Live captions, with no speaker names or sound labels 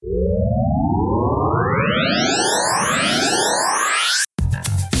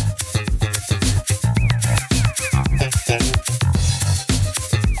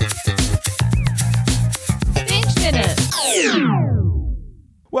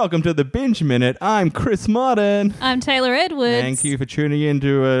Welcome to the Binge Minute. I'm Chris Martin. I'm Taylor Edwards. Thank you for tuning in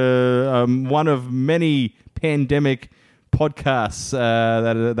to one of many pandemic podcasts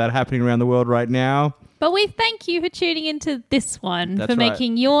that are happening around the world right now. But we thank you for tuning into this one, That's for right.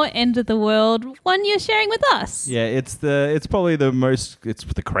 making your end of the world one you're sharing with us. Yeah, it's probably it's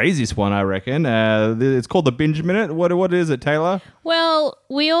the craziest one, I reckon. It's called the Binge Minute. What is it, Taylor? Well,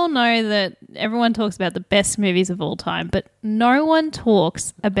 we all know that everyone talks about the best movies of all time, but no one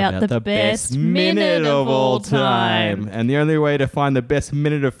talks about the best minute of all time. And the only way to find the best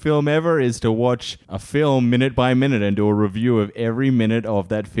minute of film ever is to watch a film minute by minute and do a review of every minute of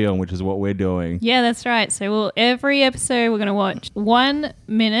that film, which is what we're doing. Yeah, that's right. So every episode we're going to watch 1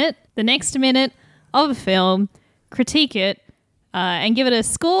 minute, the next minute of a film, critique it, and give it a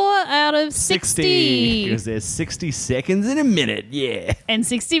score out of 60. Because there's 60 seconds in a minute, yeah. And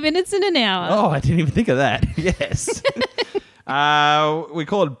 60 minutes in an hour. Oh, I didn't even think of that. Yes. We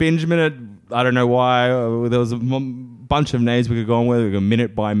call it Binge Minute. I don't know why. There was a bunch of names we could go on with. We go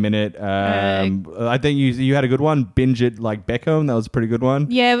minute by minute. I think you had a good one. Binge it like Beckham. That was a pretty good one.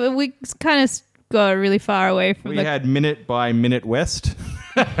 Yeah, but we kind of got really far away from We had Minute by Minute West.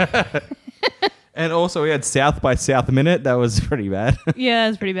 And also we had South by South Minute. That was pretty bad. Yeah,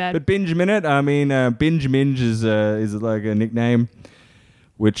 that's pretty bad. But Binge Minute, I mean, Binge Minge is like a nickname,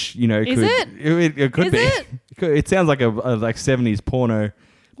 which, you know, Is it? It could Is be. it? It sounds like a like 70s porno.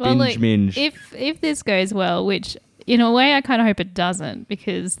 Well, Binge Minge. If this goes well, which in a way I kind of hope it doesn't,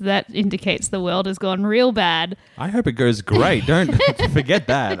 because that indicates the world has gone real bad. I hope it goes great. Don't forget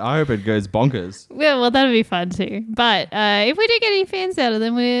that. I hope it goes bonkers. Well, that'll be fun too. But if we do get any fans out of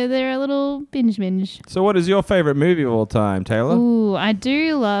them, they're a little binge minge. So what is your favorite movie of all time, Taylor? Ooh, I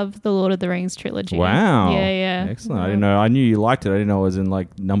do love the Lord of the Rings trilogy. Wow. Yeah. Excellent. I didn't know. I knew you liked it. I didn't know it was in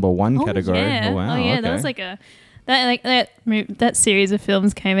like number one category. Yeah. Oh, wow. That okay. was like that series of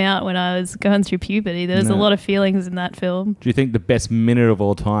films came out when I was going through puberty. There was a lot of feelings in that film. Do you think the best minute of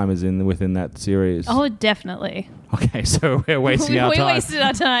all time is within that series? Oh, definitely. Okay, so we're wasting our we time wasted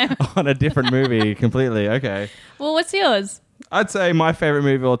our time. on a different movie completely. Okay. Well, what's yours? I'd say my favorite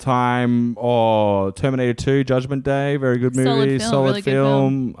movie of all time, Terminator 2, Judgment Day. Very good movie. Solid really good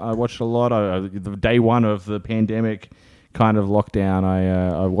film. I watched a lot. The day one of the pandemic kind of lockdown,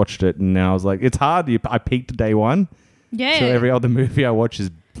 I watched it, and I was like, it's hard. I peaked day one. Yeah. So every other movie I watch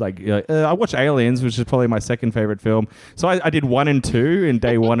is like, I watch Aliens, which is probably my second favorite film. So I did 1 and 2 in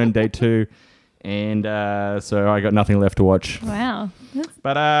day one and day two. And so I got nothing left to watch. Wow.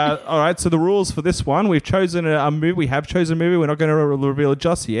 But all right, so the rules for this one, we've chosen a movie. We have chosen a movie. We're not going to reveal it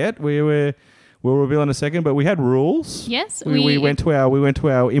just yet. We'll reveal in a second. But we had rules. Yes, we went to our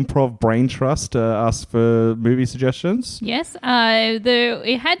improv brain trust to ask for movie suggestions. Yes.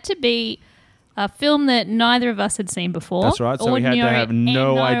 It had to be a film that neither of us had seen before. That's right. So we had to have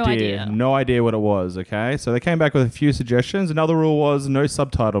no idea what it was. Okay. So they came back with a few suggestions. Another rule was no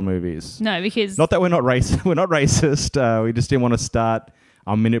subtitle movies. No, because Not that we're not racist. We're not racist. We just didn't want to start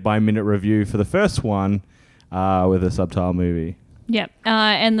our minute by minute review for the first one with a subtitle movie. yeah.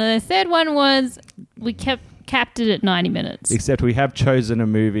 And the third one was we capped it at 90 minutes. Except we have chosen a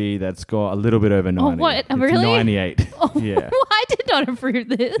movie that's got a little bit over 90. what? It's Really? 98. Oh, Yeah. I did not approve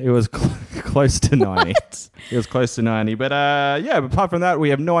this. It was close to 90. It was close to 90. But apart from that, we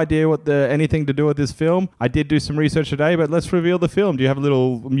have no idea what anything to do with this film. I did do some research today, but let's reveal the film. Do you have a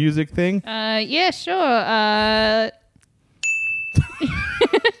little music thing? Yeah, sure.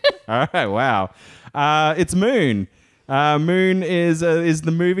 All right, wow. It's Moon. Moon is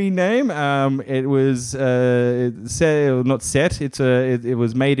the movie name. It was not set. It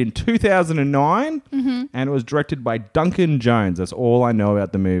was made in 2009, and it was directed by Duncan Jones. That's all I know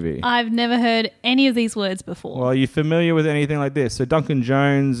about the movie. I've never heard any of these words before. Well, are you familiar with anything like this? So Duncan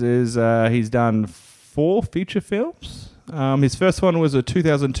Jones is he's done 4 feature films. His first one was a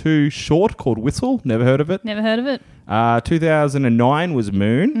 2002 short called Whistle. Never heard of it. Never heard of it. 2009 was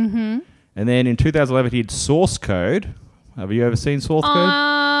Moon. Mm-hmm. And then in 2011 he did Source Code. Have you ever seen Source Code?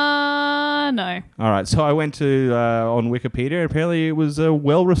 No. All right. So I went to on Wikipedia, and apparently it was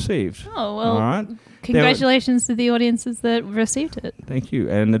well received. Oh, well. All right. Congratulations to the audiences that received it. Thank you.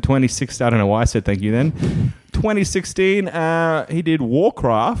 And the 2016, I don't know why I said thank you then. 2016, he did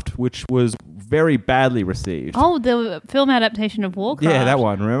Warcraft, which was very badly received. Oh, the film adaptation of Warcraft. Yeah, that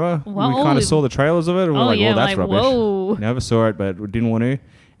one, remember? Well, we kind of saw the trailers of it, and we're like, well, that's rubbish. Whoa. Never saw it, but didn't want to.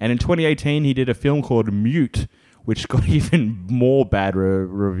 And in 2018, he did a film called Mute, which got even more bad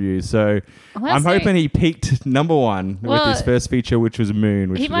reviews. So I'm hoping he peaked number one with his first feature, which was Moon.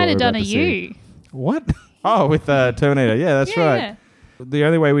 Which he might have done a U. What? Oh, with Terminator. Yeah, that's right. The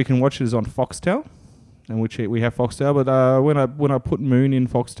only way we can watch it is on Foxtel. and which we have Foxtel. But when I put Moon in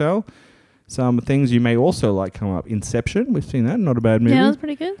Foxtel, some things you may also like come up. Inception, we've seen that. Not a bad movie. Yeah, that's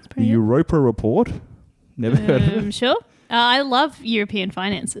pretty good. It's The pretty good. Europa Report. Never heard of it. Sure. I love European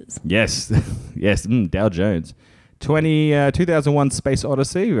finances. Yes. Yes. Dow Jones. 2001 Space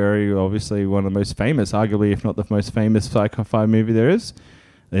Odyssey. Very obviously one of the most famous, arguably, if not the most famous sci-fi movie there is.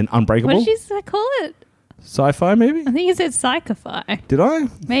 Then Unbreakable. What did you call it? Sci-fi movie? I think you said sci-fi. Did I?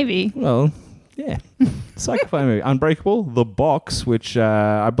 Maybe. Well, yeah. Sci-fi movie. Unbreakable. The Box, which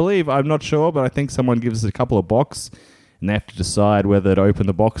I believe, I'm not sure, but I think someone gives us a couple of boxes and they have to decide whether to open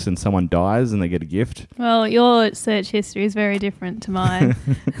the box and someone dies and they get a gift. Well, your search history is very different to mine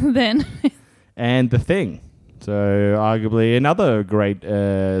then. And The Thing. So arguably another great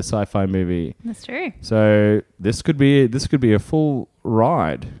sci-fi movie. That's true. So this could be a full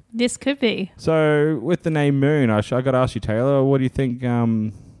ride. This could be. So with the name Moon, I got to ask you, Taylor, what do you think?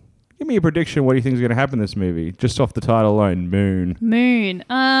 Give me a prediction. What do you think is going to happen in this movie? Just off the title alone, Moon. Moon.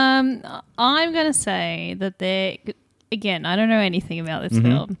 I'm going to say that again, I don't know anything about this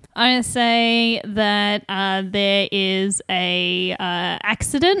film. I'm going to say that there is a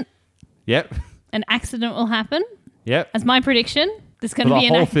accident. Yep. An accident will happen. Yep. As my prediction. There's going For to the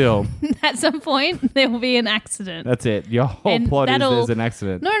be whole film. At some point, there will be an accident. That's it. Your whole And plot is that'll- there's an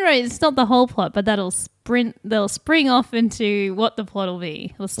accident. No, it's not the whole plot, but they'll spring off into what the plot will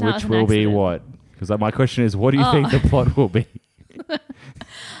be. We'll start Which with an will be accident. what? Because my question is, what do you think the plot will be?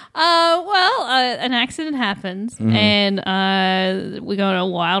 An accident happens and we go on a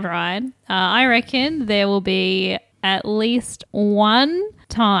wild ride. I reckon there will be at least one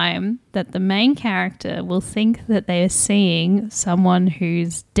time that the main character will think that they're seeing someone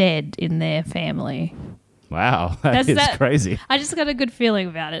who's dead in their family. Wow, that is crazy. I just got a good feeling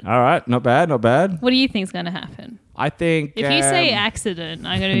about it. All right, not bad, not bad. What do you think's going to happen? I think If you say accident,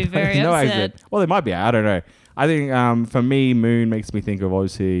 I'm going to be very no upset. accident. Well, there might be. I don't know. I think for me, Moon makes me think of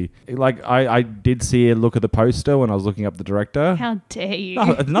obviously like I did see a look at the poster when I was looking up the director. How dare you?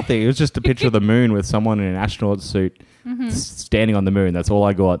 No, nothing. It was just a picture of the moon with someone in an astronaut suit standing on the moon. That's all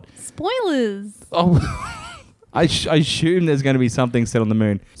I got. Spoilers. Oh, I assume there's going to be something set on the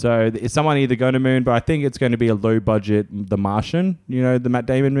moon. So is someone either going to moon, but I think it's going to be a low budget The Martian, you know, the Matt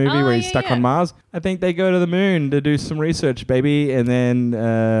Damon movie where he's stuck on Mars. I think they go to the moon to do some research, baby. And then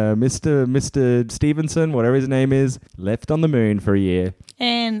Mr. Stevenson, whatever his name is, left on the moon for a year.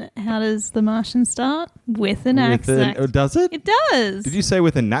 And how does The Martian start? With an accident. Does it? It does. Did you say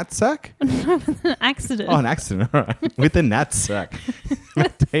with a knapsack? An accident. Oh, an accident. All right. With a knapsack.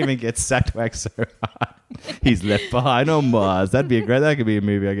 Matt Damon gets sacked back so hard. He's left behind on Mars. That could be a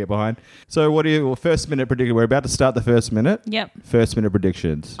movie I get behind. So what do you, first minute prediction? We're about to start the first minute. Yep. First minute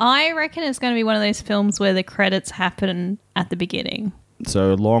predictions. I reckon it's going to be one of those films where the credits happen at the beginning.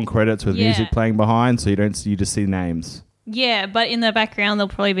 So long credits with music playing behind, so you just see names. Yeah, but in the background there'll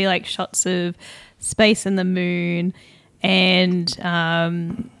probably be like shots of space and the moon and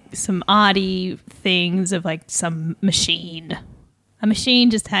some arty things of like some machine. A machine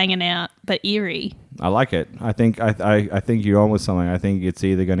just hanging out, but eerie. I like it. I think you're on with something. I think it's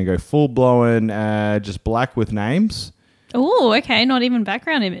either going to go full blown, just black with names. Oh, okay. Not even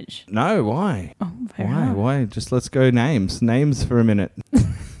background image. No, why? Oh, fair enough. Why? Just let's go names for a minute,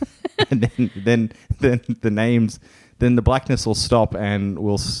 and then the names. Then the blackness will stop, and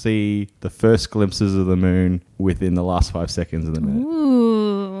we'll see the first glimpses of the moon within the last 5 seconds of the minute.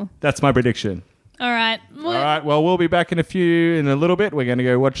 Ooh. That's my prediction. All right. All right. Well, we'll be back in a little bit. We're going to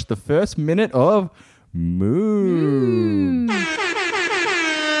go watch the first minute of Moon.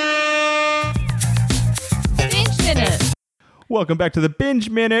 Binge minute. Welcome back to the Binge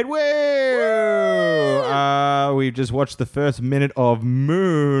Minute. We've just watched the first minute of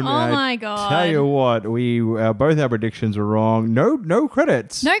Moon. Oh my God. Tell you what, we both our predictions were wrong. No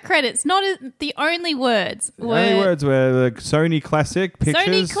credits. No credits. Not the only words. The only words were the Sony Classic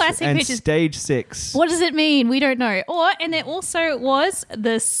Pictures and Stage 6. What does it mean? We don't know. And there also was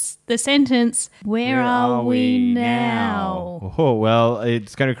the sentence, Where are we now? Oh, well,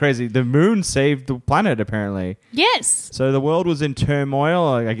 it's kind of crazy. The moon saved the planet, apparently. Yes. So the world was in turmoil,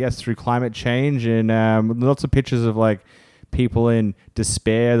 I guess, through climate change, and lots of pictures of like people in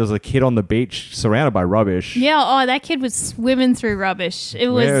despair. There's a kid on the beach surrounded by rubbish. Yeah. Oh, that kid was swimming through rubbish.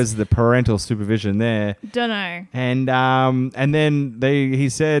 Where is the parental supervision there? Don't know. And then he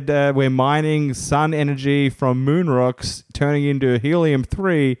said we're mining sun energy from moon rocks, turning into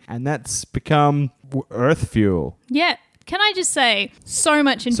helium-3, and that's become Earth fuel. Yeah. Can I just say, so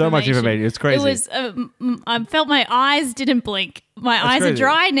much information. So much information. It's crazy. It was. I felt my eyes didn't blink. My eyes crazy. are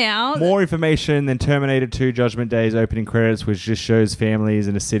dry now. More information than Terminator 2 Judgment Day's opening credits, which just shows families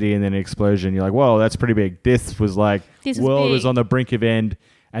in a city and then an explosion. You're like, whoa, that's pretty big. This was like, world big. was on the brink of end.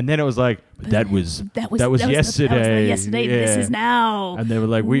 And then it was like, but that was yesterday. Yesterday. Yeah. This is now. And they were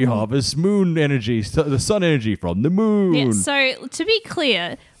like, we harvest moon energy, the sun energy from the moon. Yeah, so to be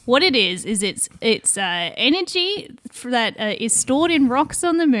clear, what it is it's energy that is stored in rocks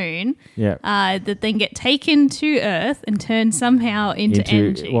on the moon. Yeah. That then get taken to Earth and turned somehow into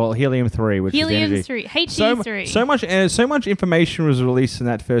energy. Well, helium-3, which is the energy. He3. So much information was released in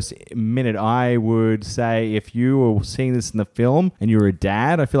that first minute. I would say if you were seeing this in the film and you're a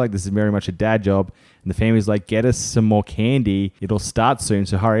dad, I feel like this is very much a dad job. And the family's like, get us some more candy. It'll start soon,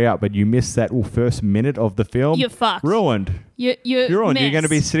 so hurry up. But you miss that first minute of the film. You're fucked. Ruined. You're ruined. messed. You're going to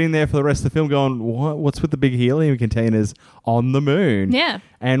be sitting there for the rest of the film going, what's with the big helium containers on the moon? Yeah.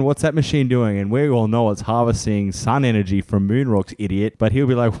 And what's that machine doing? And we all know it's harvesting sun energy from moon rocks, idiot. But he'll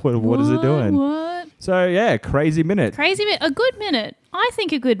be like, what is it doing? What? So, yeah, crazy minute. Crazy minute. A good minute. I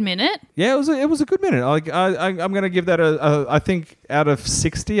think a good minute. Yeah, it was a good minute. I'm going to give that I think out of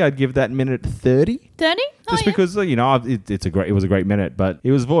 60, I'd give that minute 30. 30? Just because, it was a great minute, but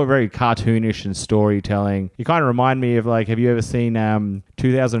it was very cartoonish and storytelling. You kind of remind me of, like, have you ever seen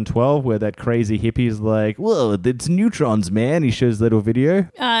 2012 where that crazy hippie's like, whoa, it's neutrons, man. He shows a little video.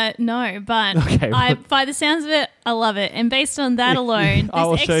 No, but Okay, by the sounds of it, I love it. And based on that alone, I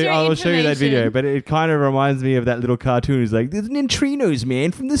will show you that video, but it kind of reminds me of that little cartoon. It's like, there's neutrinos,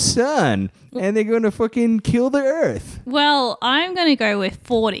 man, from the sun, and they're going to fucking kill the Earth. Well, I'm going to go with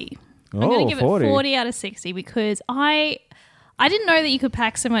 40. I'm going to give 40. it 40 out of 60 because I didn't know that you could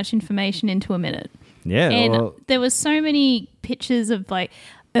pack so much information into a minute. Yeah. And there was so many pictures of like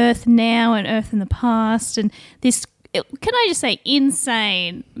Earth now and Earth in the past and this, can I just say,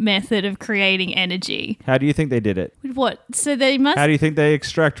 insane method of creating energy. How do you think they did it? What? So they must... How do you think they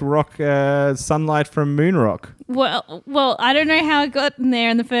extract rock sunlight from moon rock? Well, I don't know how it got in there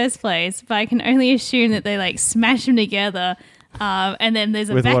in the first place, but I can only assume that they like smash them together. And then there's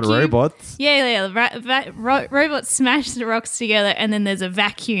a with vacuum. What, robots? Yeah. Robots smash the rocks together, and then there's a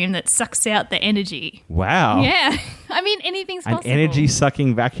vacuum that sucks out the energy. Wow. Yeah, I mean anything's possible. An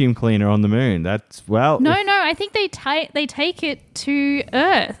energy-sucking vacuum cleaner on the moon. That's No. I think they take it to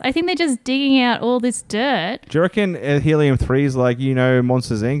Earth. I think they're just digging out all this dirt. Do you reckon helium-3 is like,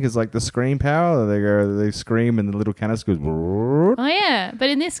 Monsters Inc. is like the scream power? They scream and the little canister goes. Oh yeah, but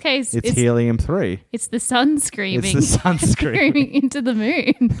in this case, it's helium-3. It's the sun screaming. It's the sun screaming into the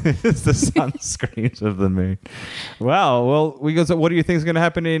moon. It's the sun screams of the moon. Wow. Well, what do you think is going to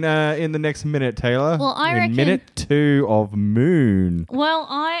happen in the next minute, Taylor? Well, I reckon minute 2 of Moon. Well,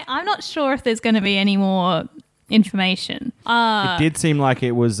 I'm not sure if there's going to be any more information. It did seem like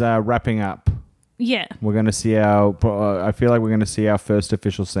it was wrapping up. Yeah. We're going to see I feel like we're going to see our first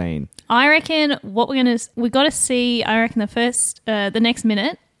official scene. I reckon we got to see, I reckon the next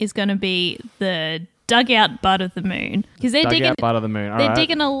minute is going to be the dugout butt of the moon. Because they're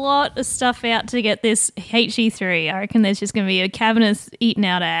digging a lot of stuff out to get this HE3. I reckon there's just going to be a cavernous eaten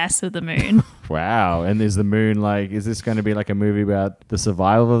out ass of the moon. Wow. And is the moon is this going to be like a movie about the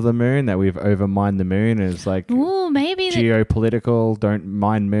survival of the moon, that we've overmined the moon and it's like maybe geopolitical, don't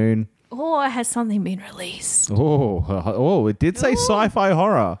mind moon? Or has something been released? Oh, it did say sci-fi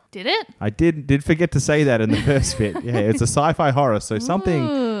horror. Did it? I did forget to say that in the first bit. Yeah, it's a sci-fi horror, so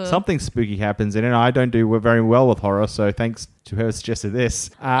something spooky happens in it. I don't do very well with horror, so thanks to whoever suggested this.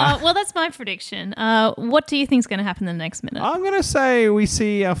 Well, that's my prediction. What do you think is going to happen in the next minute? I'm going to say we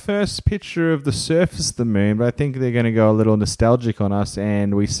see our first picture of the surface of the moon, but I think they're going to go a little nostalgic on us,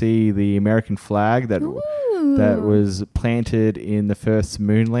 and we see the American flag that was planted in the first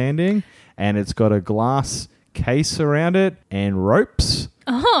moon landing, and it's got a glass case around it and ropes.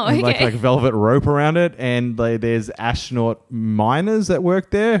 Oh, okay. Like velvet rope around it, and there's astronaut miners that work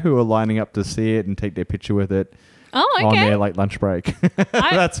there who are lining up to see it and take their picture with it. Oh, okay. On their lunch break.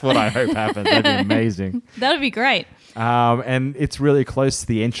 That's what I hope happens. That'd be amazing. That would be great. And it's really close to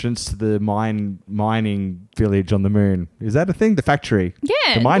the entrance to the mining village on the moon. Is that a thing? The factory?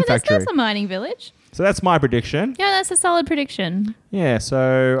 Yeah. The mine factory. That's a mining village. So that's my prediction. Yeah, that's a solid prediction. Yeah,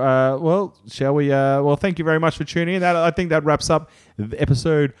 so, shall we? Thank you very much for tuning in. I think that wraps up the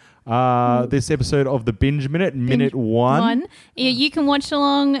episode. This episode of the Binge Minute, minute one. You can watch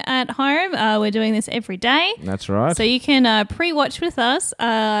along at home. We're doing this every day. That's right. So you can pre-watch with us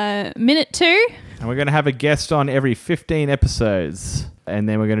minute 2. And we're going to have a guest on every 15 episodes. And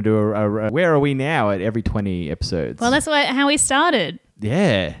then we're going to do a Where Are We Now at every 20 episodes. Well, that's how we started.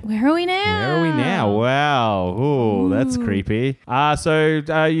 Yeah. Where are we now? Where are we now? Wow. Ooh, that's creepy.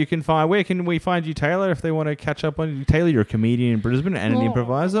 So you can find, where can we find you, Taylor, if they want to catch up on you? Taylor, you're a comedian in Brisbane and an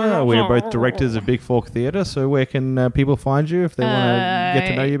improviser. We're both directors of Big Fork Theatre. So where can people find you if they want to get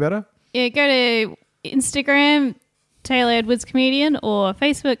to know you better? Yeah, go to Instagram, Taylor Edwards Comedian, or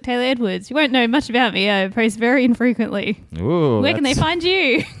Facebook, Taylor Edwards. You won't know much about me. I post very infrequently. Ooh, Where can they find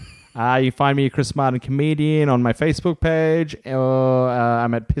you? You find me, Chris Martin Comedian, on my Facebook page, or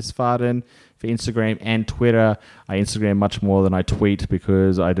I'm at Piss Farden for Instagram and Twitter. I Instagram much more than I tweet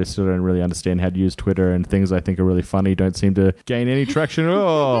because I just still don't really understand how to use Twitter, and things I think are really funny don't seem to gain any traction at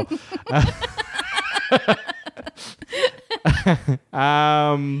all.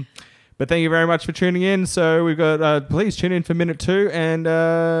 But thank you very much for tuning in. So we've got please tune in for minute 2,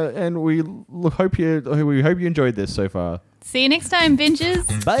 and we hope you enjoyed this so far. See you next time,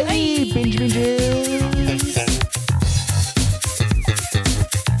 bingers. Bye. Binge.